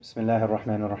بسم الله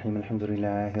الرحمن الرحيم الحمد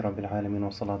لله رب العالمين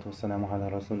والصلاة والسلام على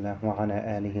رسول الله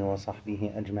وعلى آله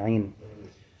وصحبه أجمعين.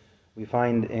 We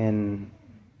find in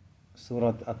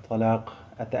Surah At-Talaq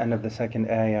at the end of the second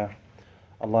ayah,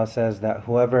 Allah says that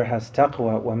whoever has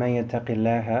taqwa وَمَن يَتَّقِ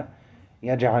اللَّهَ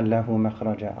يَجْعَلْ لَهُ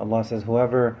مَخْرَجًا. Allah says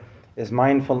whoever is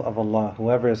mindful of Allah,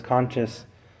 whoever is conscious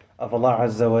of Allah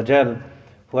Azza wa Jal,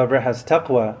 whoever has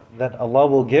taqwa, that Allah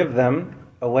will give them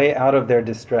a way out of their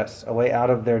distress, a way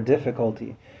out of their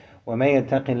difficulty. وَمَن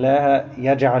يَتَّقِ اللَّهَ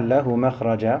يَجْعَلْ لَهُ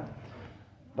مَخْرَجًا.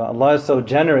 But Allah is so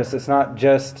generous, it's not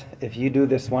just if you do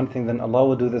this one thing, then Allah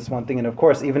will do this one thing. And of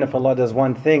course, even if Allah does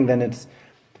one thing, then it's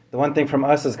the one thing from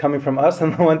us is coming from us,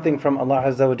 and the one thing from Allah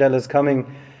Azza wa Jalla is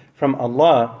coming from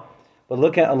Allah. But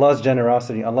look at Allah's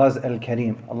generosity. Allah is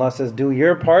Al-Kareem. Allah says, do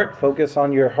your part, focus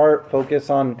on your heart, focus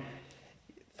on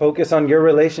your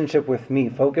relationship with me,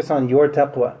 focus on your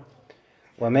taqwa.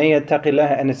 وَمَن يَتَّقِ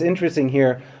اللَّهَ. And it's interesting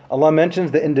here, Allah mentions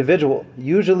the individual.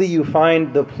 Usually you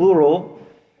find the plural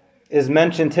is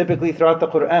mentioned typically throughout the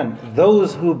Quran.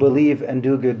 Those who believe and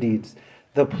do good deeds.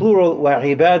 The plural,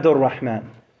 وَعِبَادُ الرَّحْمَنِ.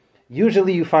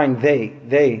 Usually you find they.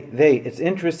 It's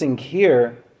interesting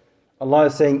here, Allah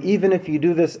is saying, even if you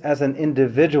do this as an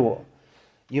individual,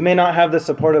 you may not have the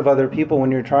support of other people when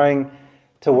you're trying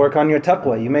to work on your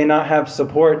taqwa. You may not have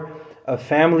support of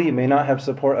family, you may not have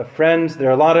support of friends. There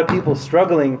are a lot of people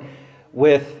struggling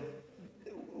with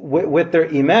their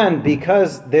iman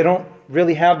because they don't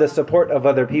really have the support of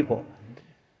other people.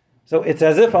 So it's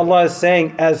as if Allah is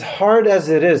saying, as hard as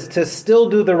it is to still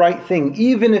do the right thing,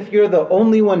 even if you're the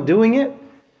only one doing it,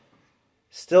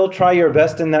 still try your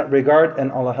best in that regard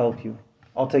and Allah help you.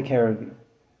 I'll take care of you.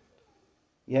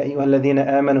 يَا أَيُّهَا الَّذِينَ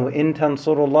آمَنُوا إِن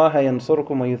تَنصُرُوا اللَّهَ يَنصُرْكُمْ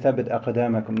وَيُثَبِّتْ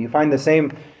أَقْدَامَكُمْ. You find the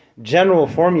same general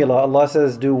formula. Allah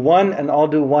says, do one and I'll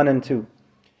do one and two.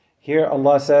 Here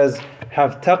Allah says,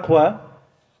 have taqwa,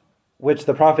 which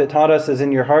the Prophet taught us is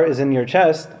in your heart, is in your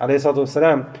chest, alayhi salatu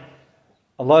wasalam.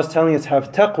 Allah is telling us,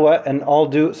 have taqwa and I'll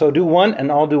do, so do one and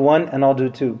I'll do one and I'll do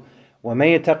two.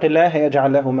 وَمَن يَتَّقِ اللَّهَ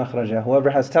يَجْعَلْ لَهُ مَخْرَجًا. Whoever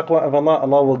has taqwa of Allah,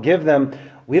 Allah will give them.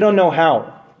 We don't know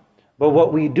how. But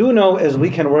what we do know is we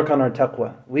can work on our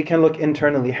taqwa. We can look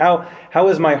internally. How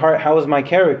is my heart? How is my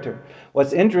character?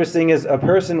 What's interesting is a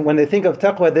person, when they think of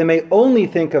taqwa, they may only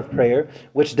think of prayer,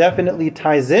 which definitely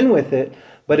ties in with it,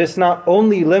 but it's not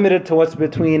only limited to what's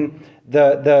between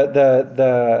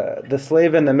the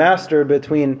slave and the master,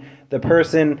 between the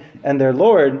person and their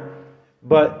Lord,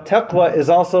 but taqwa is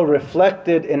also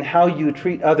reflected in how you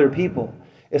treat other people.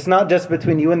 It's not just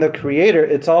between you and the Creator,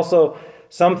 it's also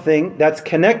something that's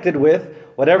connected with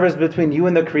whatever is between you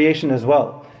and the creation as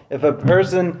well. If a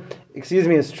person,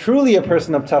 is truly a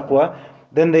person of taqwa,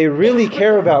 then they really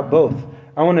care about both.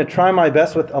 I want to try my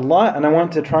best with Allah and I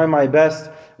want to try my best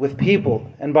with people,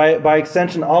 and by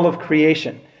extension all of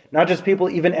creation. Not just people,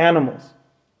 even animals.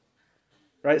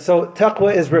 Right? So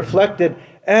taqwa is reflected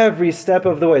every step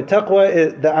of the way.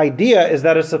 Taqwa, the idea is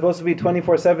that it's supposed to be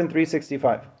 24/7,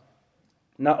 365.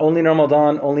 Not only in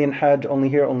Ramadan, only in Hajj, only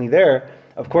here, only there.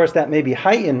 Of course, that may be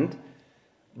heightened,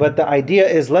 but the idea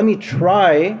is, let me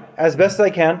try as best I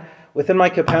can within my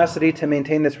capacity to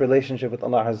maintain this relationship with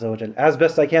Allah Azza wa Jal. As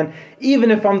best I can,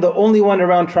 even if I'm the only one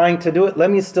around trying to do it,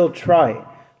 let me still try.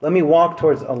 Let me walk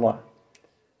towards Allah.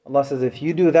 Allah says, if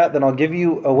you do that, then I'll give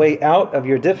you a way out of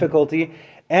your difficulty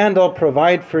and I'll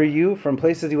provide for you from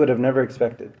places you would have never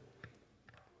expected.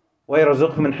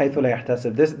 وَيَرْزُقْهُ مِنْ حَيْثُ لَا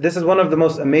يَحْتَسِبُ. This is one of the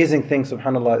most amazing things,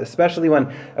 subhanAllah, especially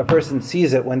when a person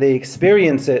sees it, when they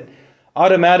experience it,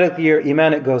 automatically your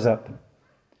iman, it goes up.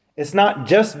 It's not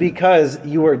just because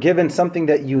you were given something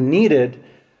that you needed,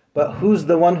 but who's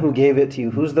the one who gave it to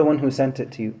you? Who's the one who sent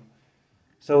it to you?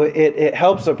 So it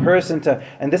helps a person to,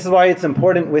 and this is why it's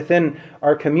important within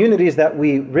our communities that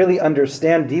we really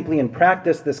understand deeply and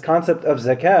practice this concept of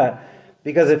zakah.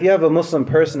 Because if you have a Muslim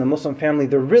person, a Muslim family,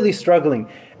 they're really struggling,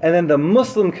 and then the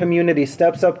Muslim community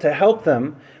steps up to help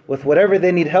them with whatever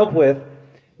they need help with,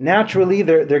 naturally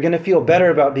they're going to feel better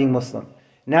about being Muslim.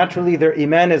 Naturally their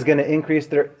iman is going to increase,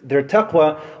 their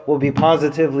taqwa will be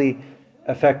positively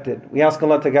affected. We ask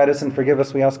Allah to guide us and forgive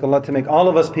us. We ask Allah to make all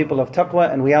of us people of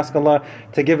taqwa, and we ask Allah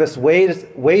to give us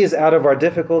ways out of our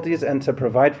difficulties and to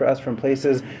provide for us from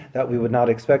places that we would not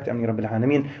expect. Ameen Rabbil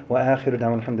Alameen. Wa akhiru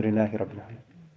da'wana alhamdulillahi Rabbil Alameen.